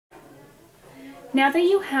Now that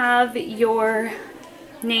you have your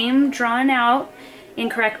name drawn out in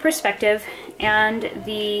correct perspective and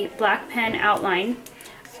the black pen outline,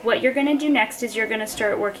 what you're going to do next is you're going to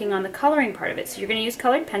start working on the coloring part of it. So you're going to use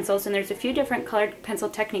colored pencils, and there's a few different colored pencil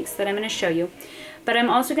techniques that I'm going to show you. But I'm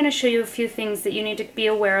also going to show you a few things that you need to be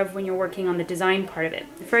aware of when you're working on the design part of it.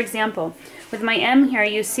 For example, with my M here,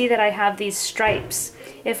 you see that I have these stripes.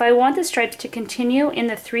 If I want the stripes to continue in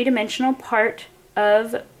the three-dimensional part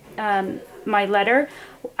of my letter,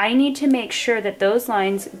 I need to make sure that those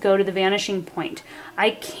lines go to the vanishing point.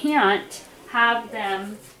 I can't have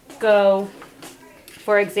them go,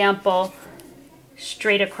 for example,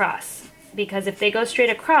 straight across, because if they go straight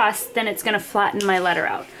across, then it's going to flatten my letter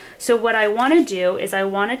out. So what I want to do is I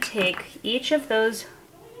want to take each of those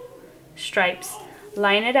stripes,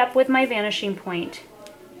 line it up with my vanishing point,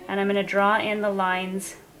 and I'm going to draw in the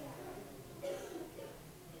lines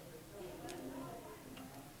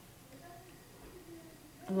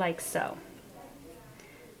like so.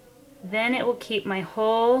 Then it will keep my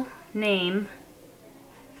whole name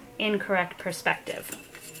in correct perspective.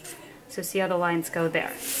 So see how the lines go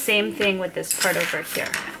there. Same thing with this part over here.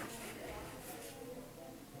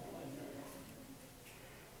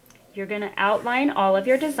 You're going to outline all of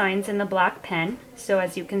your designs in the black pen. So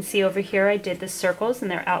as you can see over here, I did the circles and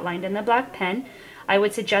they're outlined in the black pen. I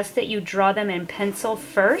would suggest that you draw them in pencil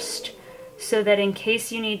first, so that in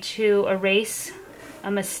case you need to erase a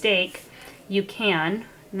mistake, you can.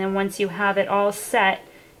 And then once you have it all set,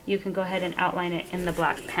 you can go ahead and outline it in the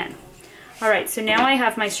black pen. Alright, so now I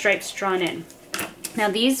have my stripes drawn in. Now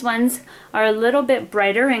these ones are a little bit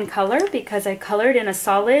brighter in color because I colored in a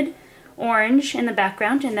solid orange in the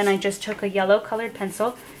background, and then I just took a yellow colored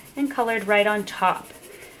pencil and colored right on top.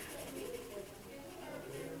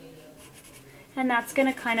 And that's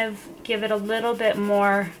going to kind of give it a little bit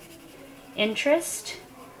more interest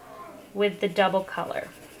with the double color.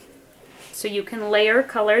 So you can layer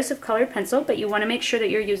colors of colored pencil, but you want to make sure that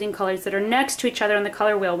you're using colors that are next to each other on the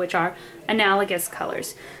color wheel, which are analogous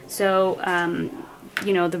colors. So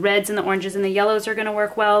you know, the reds and the oranges and the yellows are going to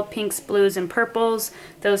work well, pinks, blues, and purples,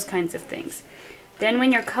 those kinds of things. Then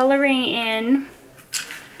when you're coloring in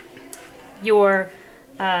your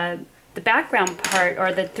the background part,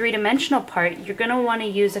 or the three-dimensional part, you're going to want to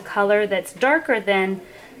use a color that's darker than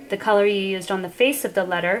the color you used on the face of the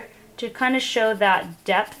letter to kind of show that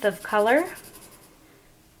depth of color.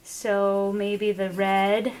 So maybe the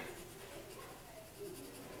red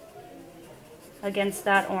against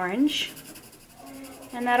that orange.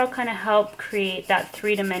 And that'll kind of help create that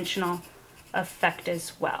three-dimensional effect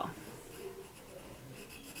as well.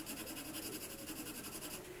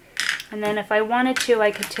 And then if I wanted to,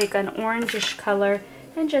 I could take an orangish color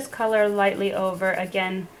and just color lightly over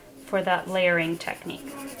again for that layering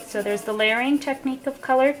technique. So there's the layering technique of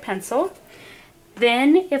colored pencil.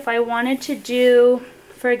 Then if I wanted to do,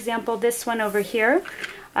 for example, this one over here,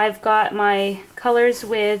 I've got my colors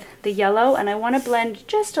with the yellow, and I want to blend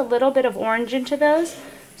just a little bit of orange into those.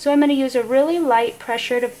 So I'm going to use a really light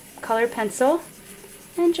pressured colored pencil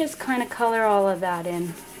and just kind of color all of that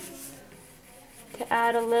in to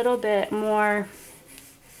add a little bit more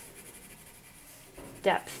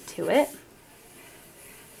depth to it.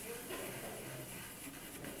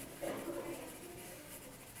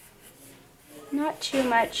 Not too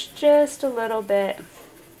much, just a little bit.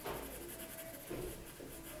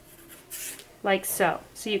 Like so.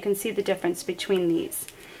 So you can see the difference between these.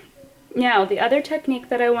 Now, the other technique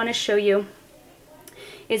that I want to show you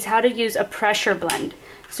is how to use a pressure blend.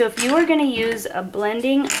 So if you are going to use a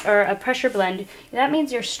blending or a pressure blend, that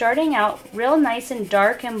means you're starting out real nice and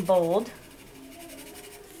dark and bold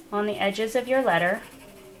on the edges of your letter.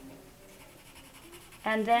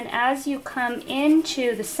 And then as you come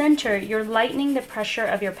into the center, you're lightening the pressure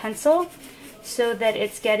of your pencil so that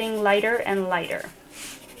it's getting lighter and lighter.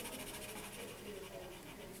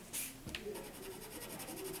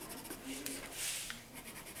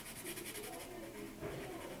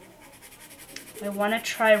 I want to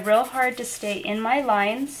try real hard to stay in my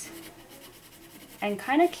lines and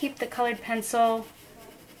kind of keep the colored pencil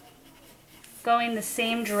going the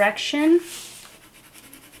same direction.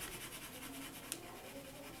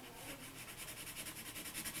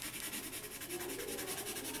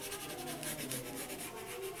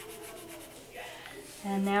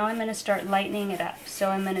 And now I'm going to start lightening it up. So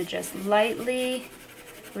I'm going to just lightly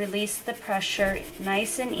release the pressure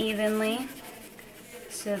nice and evenly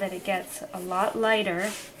so that it gets a lot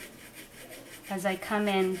lighter as I come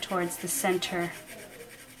in towards the center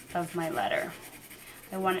of my letter.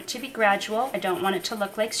 I want it to be gradual. I don't want it to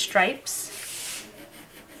look like stripes.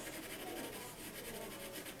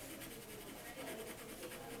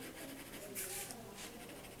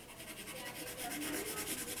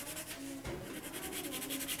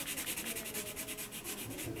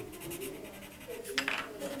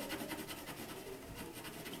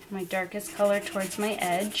 my darkest color towards my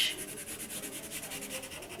edge.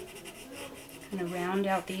 I'm going to round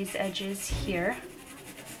out these edges here.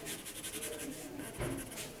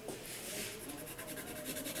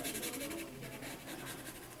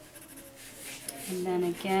 And then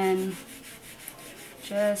again,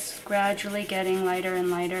 just gradually getting lighter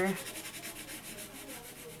and lighter.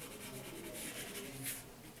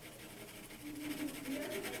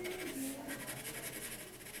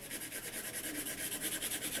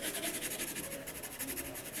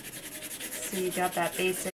 So you got that basic